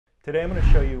Today I'm going to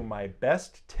show you my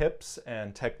best tips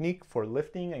and technique for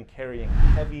lifting and carrying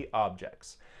heavy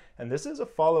objects. And this is a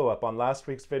follow-up on last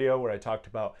week's video where I talked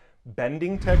about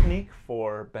bending technique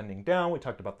for bending down. We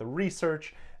talked about the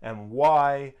research and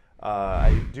why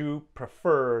I do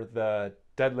prefer the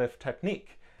deadlift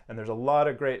technique. And there's a lot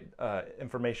of great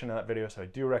information in that video, so I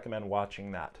do recommend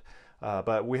watching that.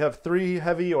 But we have 3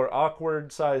 heavy or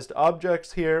awkward sized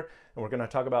objects here, and we're going to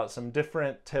talk about some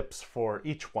different tips for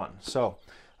each one. So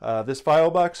this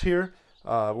file box here,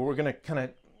 we're going to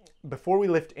before we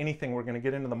lift anything, we're going to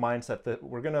get into the mindset that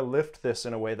we're going to lift this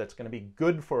in a way that's going to be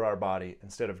good for our body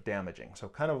instead of damaging. So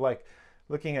kind of like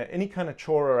looking at any kind of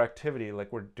chore or activity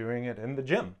like we're doing it in the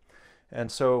gym.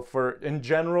 And so in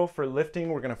general, for lifting,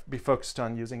 we're going to be focused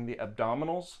on using the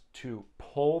abdominals to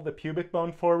pull the pubic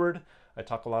bone forward. I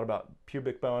talk a lot about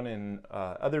pubic bone in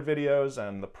other videos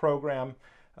and the program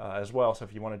as well. So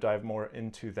if you want to dive more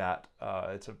into that,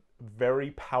 it's a very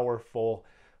powerful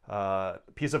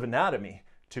piece of anatomy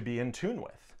to be in tune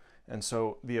with. And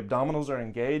so the abdominals are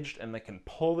engaged and they can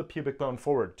pull the pubic bone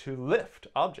forward to lift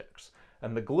objects.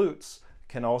 And the glutes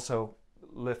can also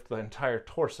lift the entire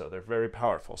torso. They're very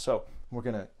powerful. So we're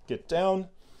going to get down,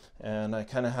 and I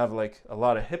kind of have like a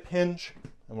lot of hip hinge,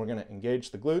 and we're going to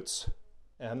engage the glutes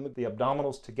and the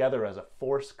abdominals together as a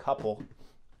force couple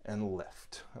and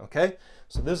lift. Okay,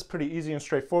 so this is pretty easy and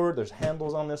straightforward. There's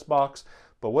handles on this box,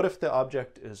 but what if the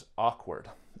object is awkward?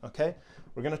 Okay,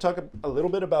 we're going to talk a little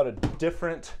bit about a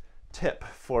different tip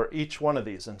for each one of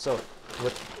these. And so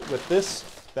with this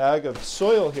bag of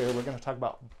soil here, we're going to talk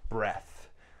about breath.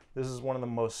 This is one of the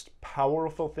most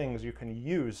powerful things you can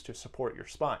use to support your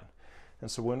spine. And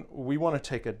so when we want to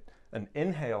take an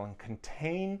inhale and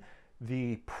contain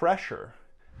the pressure,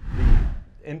 the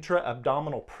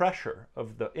intra-abdominal pressure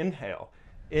of the inhale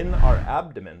in our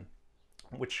abdomen,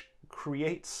 which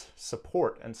creates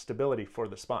support and stability for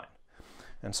the spine.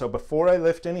 And so before I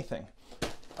lift anything,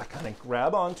 I kind of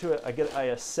grab onto it, I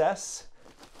assess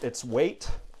its weight,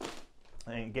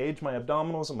 I engage my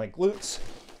abdominals and my glutes.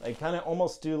 I kind of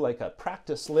almost do like a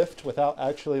practice lift without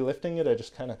actually lifting it. I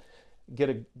just kind of get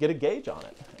a gauge on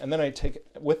it. And then I take,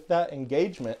 with that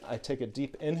engagement, I take a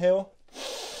deep inhale.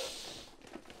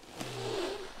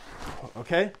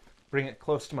 Okay, bring it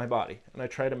close to my body. And I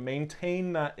try to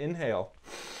maintain that inhale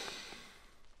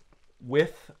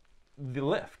with the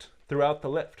lift, throughout the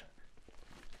lift.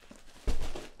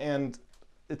 And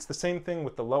it's the same thing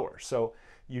with the lower. So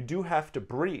you do have to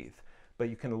breathe, but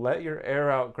you can let your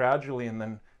air out gradually and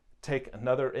then take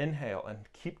another inhale and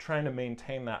keep trying to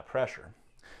maintain that pressure.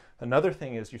 Another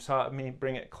thing is, you saw me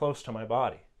bring it close to my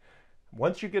body.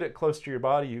 Once you get it close to your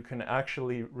body, you can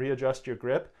actually readjust your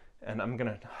grip, and I'm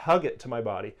going to hug it to my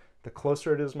body. The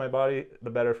closer it is to my body, the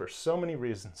better for so many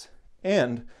reasons.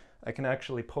 And I can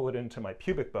actually pull it into my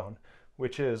pubic bone,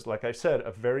 which is, like I said,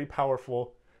 a very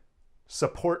powerful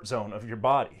support zone of your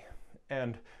body.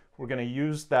 And we're going to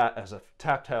use that as a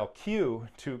tactile cue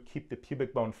to keep the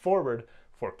pubic bone forward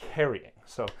for carrying.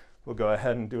 So we'll go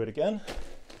ahead and do it again.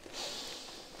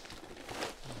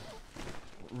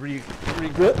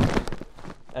 Re-grip.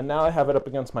 And now I have it up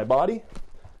against my body,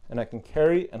 and I can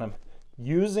carry, and I'm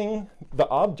using the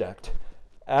object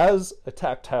as a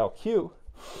tactile cue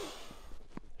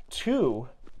to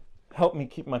help me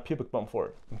keep my pubic bone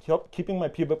forward. I'm keeping my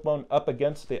pubic bone up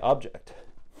against the object.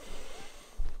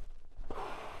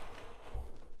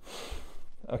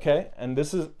 Okay, and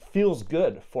this feels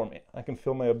good for me. I can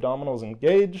feel my abdominals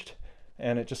engaged,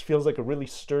 and it just feels like a really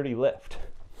sturdy lift.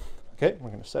 Okay,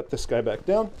 we're going to set this guy back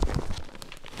down.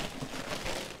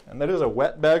 And that is a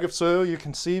wet bag of soil. You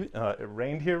can see it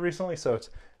rained here recently, so it's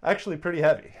actually pretty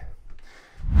heavy.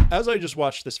 As I just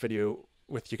watched this video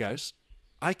with you guys,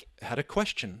 I had a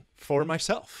question for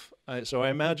myself. So I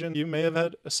imagine you may have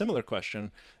had a similar question.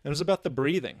 And it was about the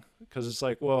breathing, because it's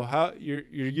like, well, how you're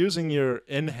using your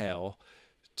inhale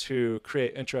to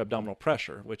create intra-abdominal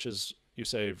pressure, which is, you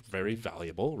say, very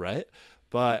valuable, right?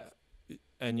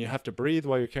 And you have to breathe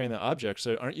while you're carrying the object,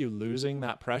 so aren't you losing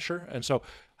that pressure? And so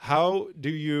how do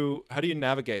you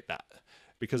navigate that?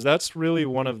 Because that's really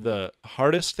one of the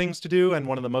hardest things to do, and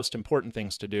one of the most important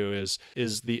things to do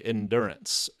is the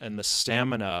endurance and the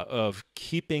stamina of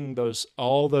keeping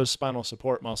all those spinal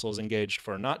support muscles engaged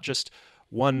for not just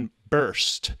one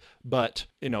burst, but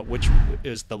which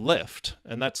is the lift.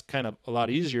 And that's kind of a lot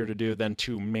easier to do than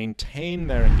to maintain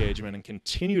their engagement and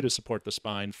continue to support the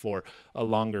spine for a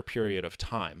longer period of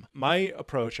time. My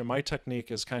approach and my technique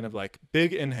is kind of like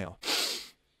big inhale,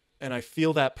 and I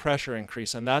feel that pressure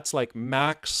increase, and that's like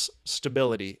max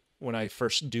stability when I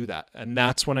first do that. And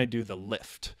that's when I do the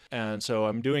lift. And so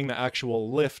I'm doing the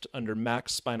actual lift under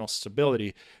max spinal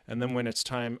stability. And then when it's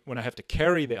time, when I have to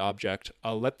carry the object,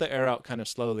 I'll let the air out kind of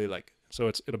slowly, like, so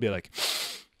it'll be like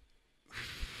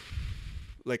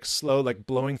slow, like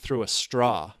blowing through a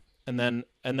straw, and then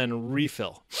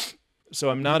refill. So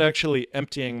I'm not actually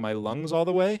emptying my lungs all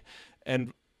the way.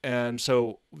 And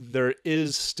so there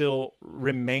is still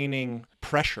remaining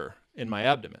pressure in my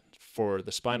abdomen for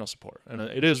the spinal support. And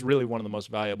it is really one of the most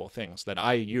valuable things that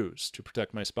I use to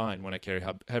protect my spine when I carry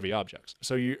heavy objects.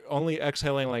 So you're only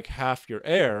exhaling like half your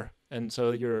air, and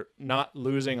so you're not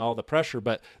losing all the pressure.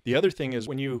 But the other thing is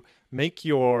when you make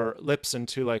your lips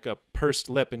into like a pursed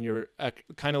lip and you're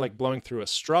kind of like blowing through a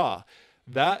straw,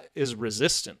 that is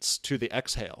resistance to the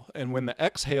exhale. And when the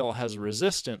exhale has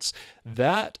resistance,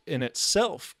 that in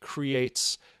itself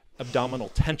creates abdominal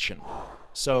tension.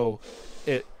 So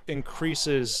it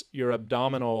increases your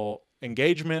abdominal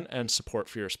engagement and support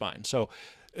for your spine. So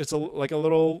it's like a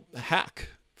little hack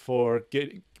for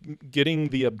getting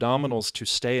the abdominals to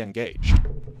stay engaged.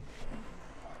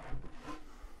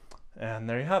 And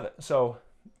there you have it. So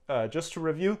just to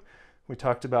review, we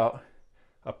talked about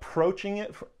approaching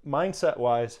it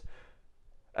mindset-wise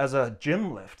as a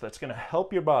gym lift that's going to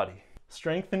help your body,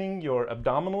 strengthening your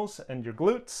abdominals and your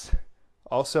glutes,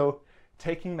 also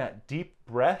taking that deep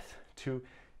breath to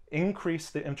increase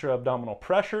the intra-abdominal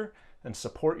pressure and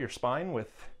support your spine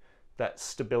with that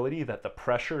stability that the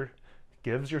pressure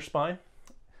gives your spine.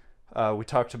 We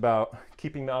talked about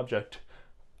keeping the object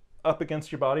up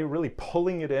against your body, really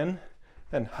pulling it in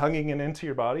and hugging it into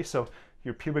your body so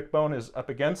your pubic bone is up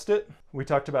against it. We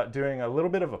talked about doing a little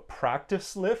bit of a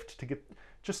practice lift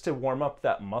just to warm up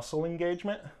that muscle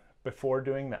engagement before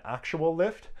doing the actual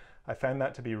lift. I found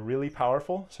that to be really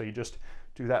powerful. So you just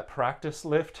do that practice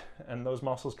lift and those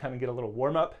muscles kind of get a little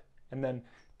warm up, and then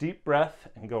deep breath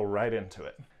and go right into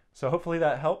it. So hopefully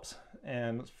that helps,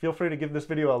 and feel free to give this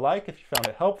video a like if you found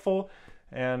it helpful,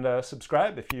 and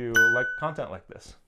subscribe if you like content like this.